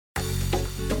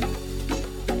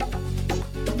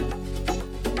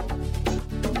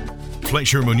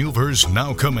pleasure maneuvers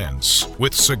now commence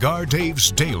with Cigar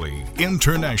Dave's Daily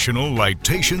International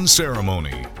Lightation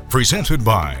Ceremony. Presented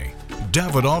by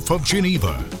Davidoff of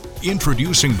Geneva.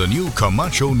 Introducing the new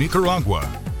Camacho Nicaragua.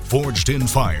 Forged in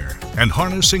fire and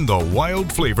harnessing the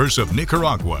wild flavors of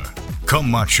Nicaragua.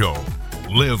 Camacho.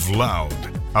 Live loud.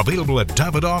 Available at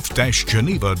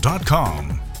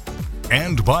Davidoff-Geneva.com.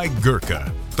 And by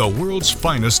Gurkha, the world's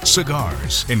finest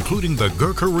cigars, including the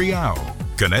Gurkha Real.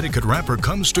 Connecticut wrapper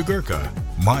comes to Gurkha.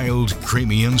 Mild,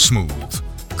 creamy, and smooth.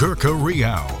 Gurkha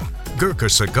Real.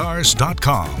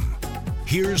 Gurkhacigars.com.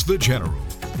 Here's the General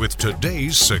with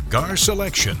today's cigar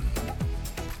selection.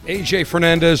 AJ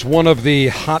Fernandez, one of the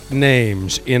hot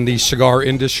names in the cigar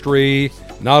industry.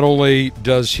 Not only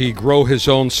does he grow his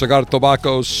own cigar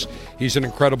tobaccos, he's an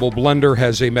incredible blender,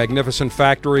 has a magnificent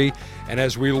factory, and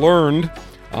as we learned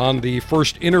on the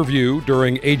first interview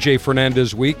during AJ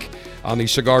Fernandez Week on the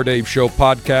Cigar Dave Show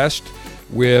podcast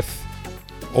with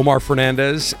Omar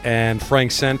Fernandez and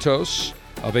Frank Santos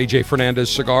of AJ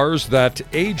Fernandez Cigars, that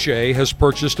AJ has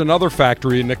purchased another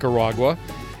factory in Nicaragua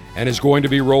and is going to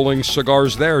be rolling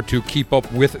cigars there to keep up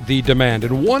with the demand.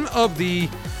 And one of the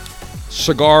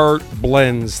cigar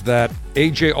blends that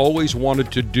AJ always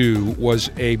wanted to do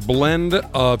was a blend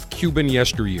of Cuban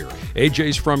yesteryear.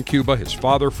 AJ's from Cuba, his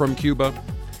father from Cuba.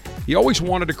 He always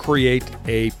wanted to create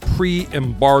a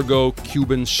pre-embargo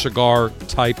Cuban cigar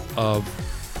type of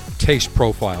taste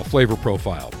profile, flavor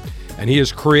profile. And he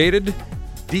has created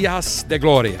Días de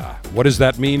Gloria. What does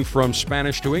that mean from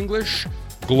Spanish to English?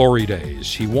 Glory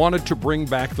days. He wanted to bring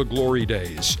back the glory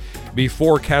days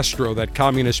before Castro, that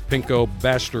communist pinko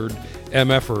bastard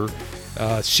MFer,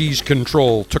 seized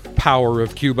control, took power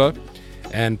of Cuba,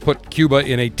 and put Cuba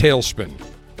in a tailspin.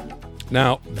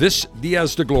 Now, this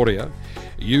Días de Gloria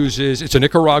it's a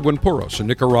Nicaraguan puros, a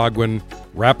Nicaraguan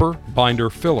wrapper,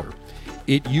 binder, filler.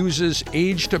 It uses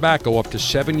aged tobacco up to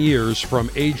 7 years from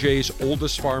AJ's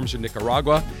oldest farms in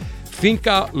Nicaragua,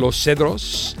 Finca Los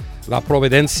Cedros, La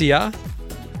Providencia,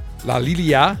 La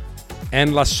Lilia,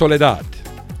 and La Soledad.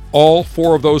 All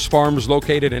four of those farms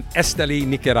located in Esteli,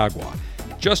 Nicaragua.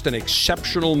 Just an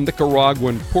exceptional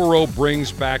Nicaraguan puro,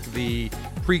 brings back the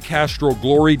pre-Castro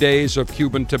glory days of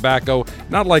Cuban tobacco,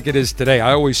 not like it is today.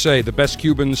 I always say the best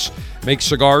Cubans make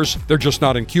cigars, they're just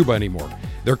not in Cuba anymore.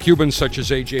 They're Cubans such as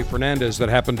AJ Fernandez that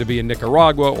happen to be in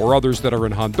Nicaragua, or others that are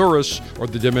in Honduras or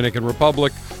the Dominican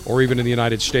Republic, or even in the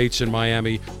United States in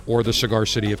Miami or the cigar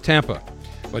city of Tampa.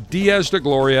 But Días de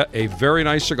Gloria, a very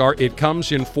nice cigar. It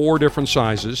comes in 4 different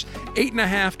sizes,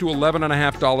 $8.50 to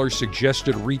 $11.50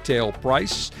 suggested retail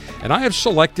price. And I have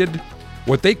selected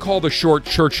what they call the Short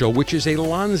Churchill, which is a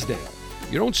Lonsdale.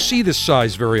 You don't see this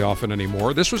size very often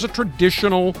anymore. This was a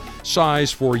traditional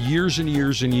size for years and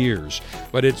years and years,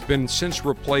 but it's been since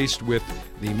replaced with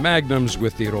the Magnums,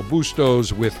 with the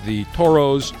Robustos, with the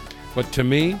Toros. But to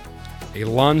me, a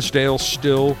Lonsdale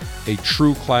still a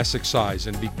true classic size.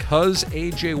 And because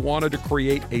AJ wanted to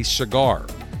create a cigar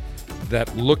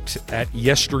that looked at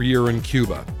yesteryear in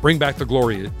Cuba, bring back the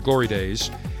glory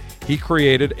days, he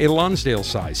created a Lonsdale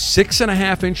size,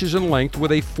 6.5 inches in length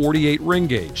with a 48 ring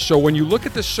gauge. So when you look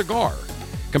at this cigar,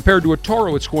 compared to a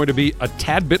Toro, it's going to be a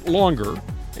tad bit longer,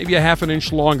 maybe a half an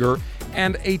inch longer,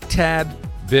 and a tad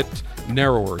bit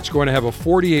narrower. It's going to have a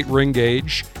 48 ring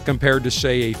gauge compared to,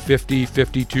 say, a 50,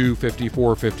 52,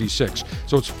 54, 56.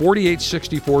 So it's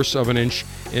 48/64 of an inch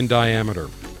in diameter.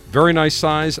 Very nice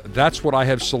size. That's what I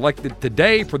have selected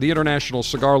today for the International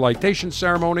Cigar Lightation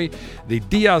Ceremony, the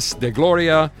Días de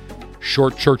Gloria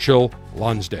Short Churchill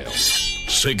Lonsdale.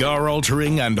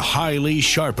 Cigar-altering and highly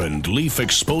sharpened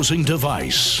leaf-exposing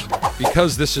device.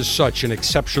 Because this is such an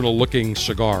exceptional-looking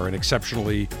cigar, an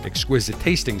exceptionally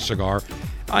exquisite-tasting cigar,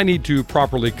 I need to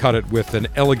properly cut it with an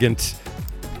elegant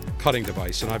cutting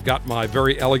device. And I've got my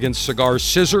very elegant cigar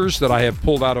scissors that I have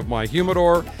pulled out of my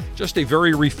humidor. Just a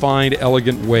very refined,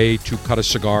 elegant way to cut a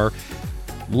cigar.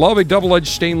 Love a double-edged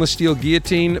stainless steel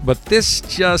guillotine, but this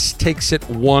just takes it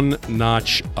one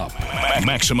notch up.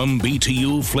 Maximum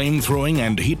BTU flame-throwing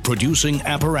and heat-producing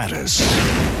apparatus.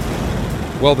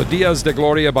 Well, the Días de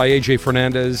Gloria by AJ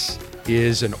Fernandez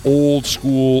is an old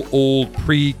school, old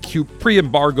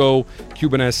pre-embargo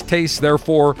Cubanesque taste.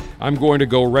 Therefore, I'm going to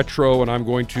go retro, and I'm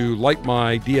going to light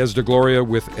my Días de Gloria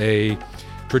with a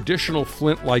traditional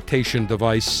flint lightation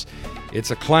device.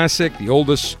 It's a classic, the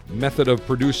oldest method of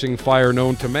producing fire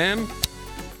known to man.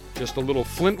 Just a little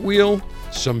flint wheel,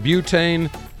 some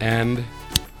butane, and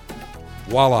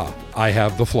voila, I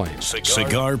have the flame.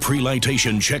 Cigar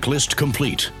pre-lightation checklist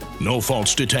complete. No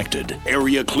faults detected.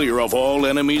 Area clear of all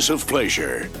enemies of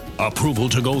pleasure. Approval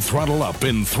to go throttle up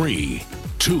in 3,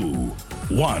 2,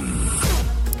 1.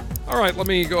 All right, let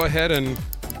me go ahead and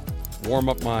warm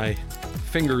up my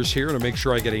fingers here to make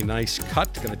sure I get a nice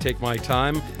cut. Going to take my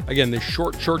time. Again, this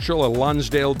short Churchill, a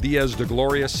Lonsdale Diaz de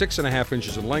Gloria, 6.5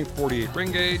 inches in length, 48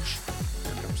 ring gauge.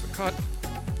 Here comes the cut.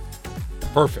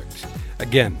 Perfect.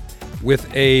 Again,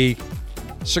 with a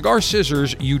cigar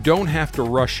scissors, you don't have to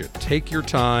rush it. Take your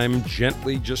time,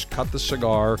 gently just cut the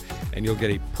cigar, and you'll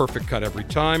get a perfect cut every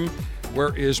time.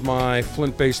 Where is my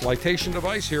flint-based lightation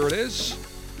device? Here it is.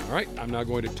 All right, I'm now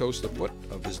going to toast the foot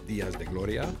of this Diaz de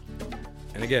Gloria.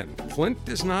 And again, flint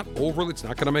is not overly, it's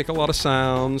not going to make a lot of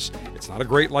sounds. It's not a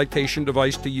great lightation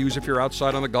device to use if you're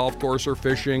outside on the golf course or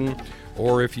fishing,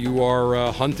 or if you are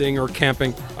hunting or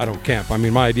camping. I don't camp. I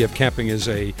mean, my idea of camping is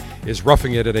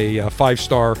roughing it at a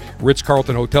 5-star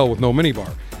Ritz-Carlton hotel with no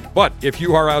minibar. But if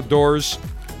you are outdoors,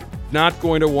 not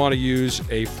going to want to use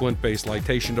a flint-based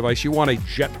lightation device. You want a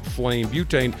jet flame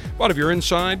butane. But if you're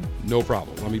inside, no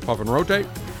problem. Let me puff and rotate.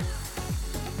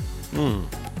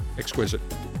 Exquisite.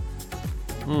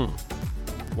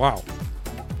 Wow.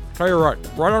 Tell you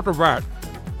right off the bat.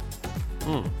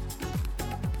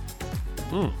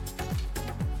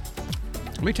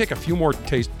 Let me take a few more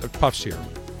puffs here.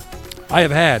 I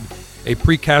have had a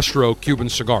pre-Castro Cuban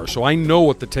cigar, so I know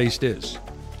what the taste is.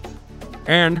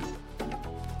 And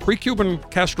pre-Cuban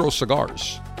Castro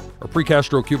cigars, or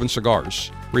pre-Castro Cuban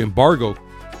cigars, pre-embargo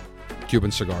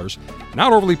Cuban cigars,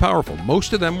 not overly powerful.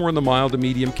 Most of them were in the mild to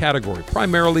medium category,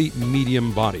 primarily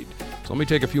medium-bodied. So let me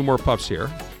take a few more puffs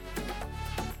here.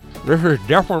 This is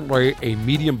definitely a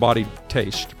medium-bodied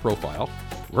taste profile.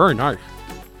 Very nice.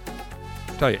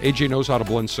 I tell you, AJ knows how to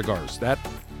blend cigars. That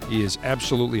he is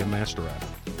absolutely a master at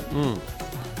it.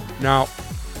 Now,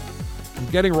 I'm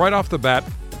getting right off the bat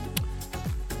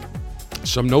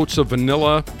some notes of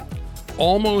vanilla,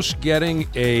 almost getting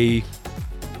a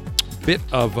bit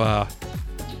of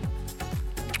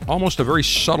almost a very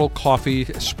subtle coffee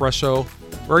espresso,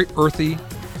 very earthy,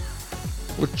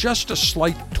 with just a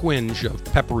slight twinge of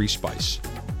peppery spice.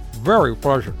 Very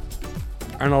pleasant.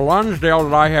 And the Lonsdale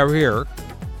that I have here,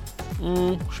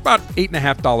 it's about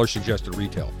 $8.50 suggested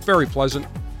retail. Very pleasant.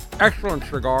 Excellent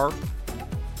cigar.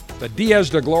 The Diaz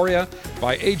de Gloria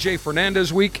by AJ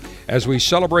Fernandez Week, as we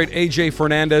celebrate AJ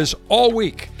Fernandez all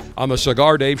week on the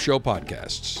Cigar Dave Show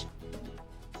podcasts.